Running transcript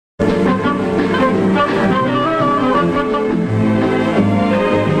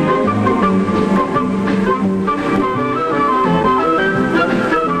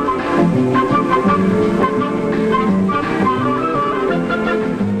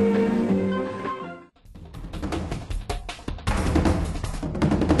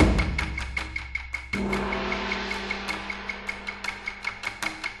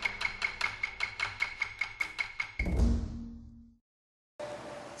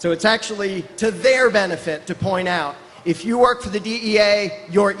So it's actually to their benefit to point out, if you work for the DEA,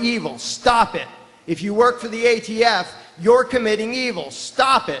 you're evil. Stop it. If you work for the ATF, you're committing evil.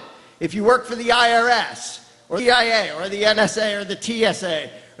 Stop it. If you work for the IRS, or the CIA, or the NSA, or the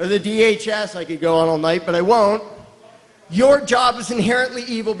TSA, or the DHS, I could go on all night, but I won't. Your job is inherently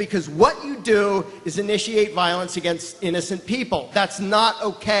evil because what you do is initiate violence against innocent people. That's not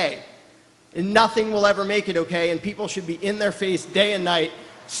okay. And nothing will ever make it okay, and people should be in their face day and night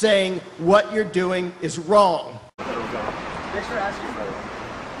saying what you're doing is wrong. Thanks for asking, brother.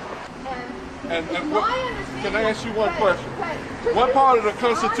 And what, can I ask you one question? What part of the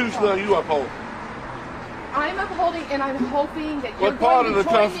Constitution are you upholding? I'm upholding, and I'm hoping that you're what part going of to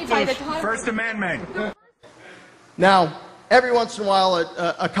the join me by the Constitution? time... First Amendment. Now, every once in a while,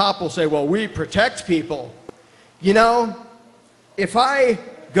 a cop will say, well, we protect people. You know, if I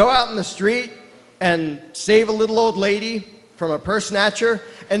go out in the street and save a little old lady from a purse snatcher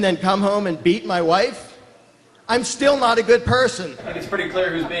and then come home and beat my wife, I'm still not a good person. I think it's pretty clear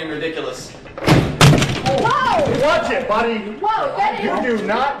who's being ridiculous. Whoa! Watch it, buddy. Whoa, that is... You do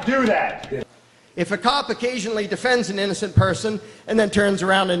not do that. If a cop occasionally defends an innocent person and then turns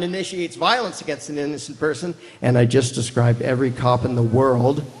around and initiates violence against an innocent person, and I just described every cop in the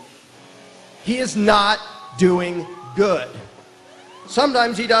world, he is not doing good.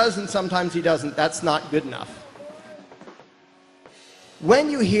 Sometimes he does and sometimes he doesn't. That's not good enough.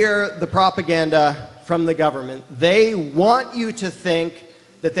 When you hear the propaganda from the government, they want you to think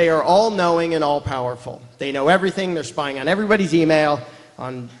that they are all-knowing and all-powerful. They know everything. They're spying on everybody's email.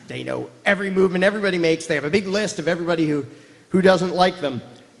 They know every movement everybody makes. They have a big list of everybody who doesn't like them.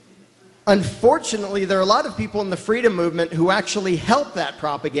 Unfortunately, there are a lot of people in the freedom movement who actually help that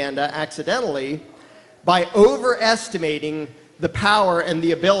propaganda accidentally by overestimating the power and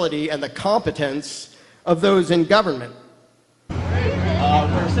the ability and the competence of those in government.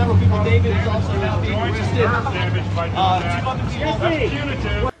 For several people, David is also now being arrested. 2 other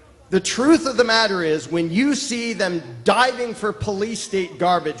people. The truth of the matter is, when you see them diving for police state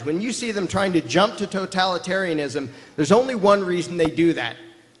garbage, when you see them trying to jump to totalitarianism, there's only one reason they do that.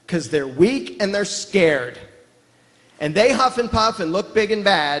 Because they're weak and they're scared. And they huff and puff and look big and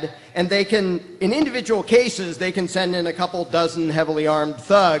bad, and they can, in individual cases, they can send in a couple dozen heavily armed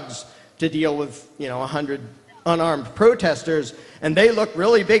thugs to deal with, 100 unarmed protesters, and they look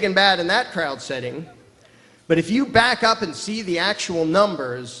really big and bad in that crowd setting. But if you back up and see the actual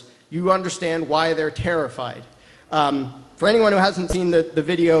numbers, you understand why they're terrified. For anyone who hasn't seen the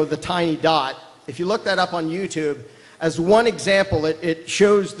video, The Tiny Dot, if you look that up on YouTube, as one example, it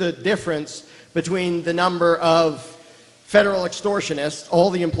shows the difference between the number of federal extortionists,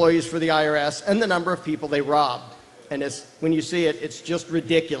 all the employees for the IRS, and the number of people they robbed. And when you see it, it's just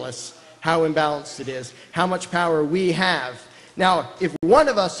ridiculous how imbalanced it is, how much power we have. Now, if one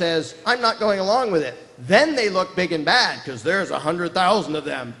of us says, I'm not going along with it, then they look big and bad because there's 100,000 of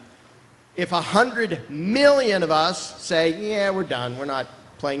them. If 100 million of us say, yeah, we're done, we're not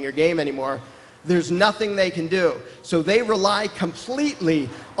playing your game anymore, there's nothing they can do. So they rely completely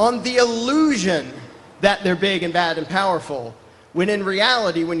on the illusion that they're big and bad and powerful, when in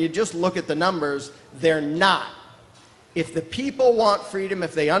reality, when you just look at the numbers, they're not. If the people want freedom,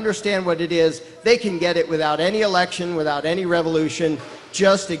 if they understand what it is, they can get it without any election, without any revolution.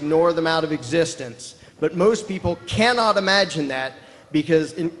 Just ignore them out of existence. But most people cannot imagine that,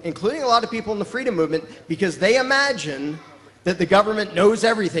 because, including a lot of people in the freedom movement, because they imagine that the government knows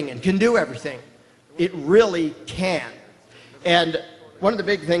everything and can do everything. It really can. And one of the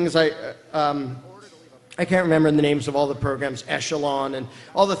big things I can't remember the names of all the programs, Echelon, and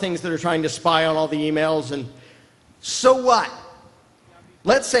all the things that are trying to spy on all the emails. And so what?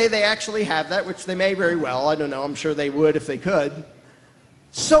 Let's say they actually have that, which they may very well. I don't know. I'm sure they would if they could.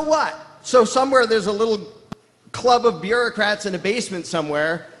 So what? So somewhere there's a little club of bureaucrats in a basement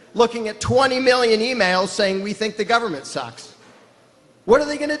somewhere looking at 20 million emails saying we think the government sucks. What are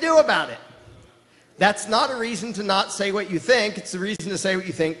they going to do about it? That's not a reason to not say what you think. It's a reason to say what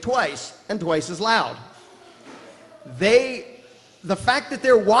you think twice, and twice as loud. The fact that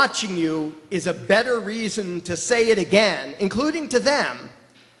they're watching you is a better reason to say it again, including to them,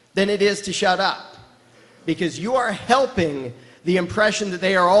 than it is to shut up. Because you are helping the impression that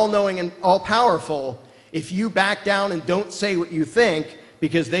they are all-knowing and all-powerful if you back down and don't say what you think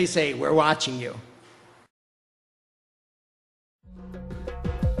because they say, we're watching you.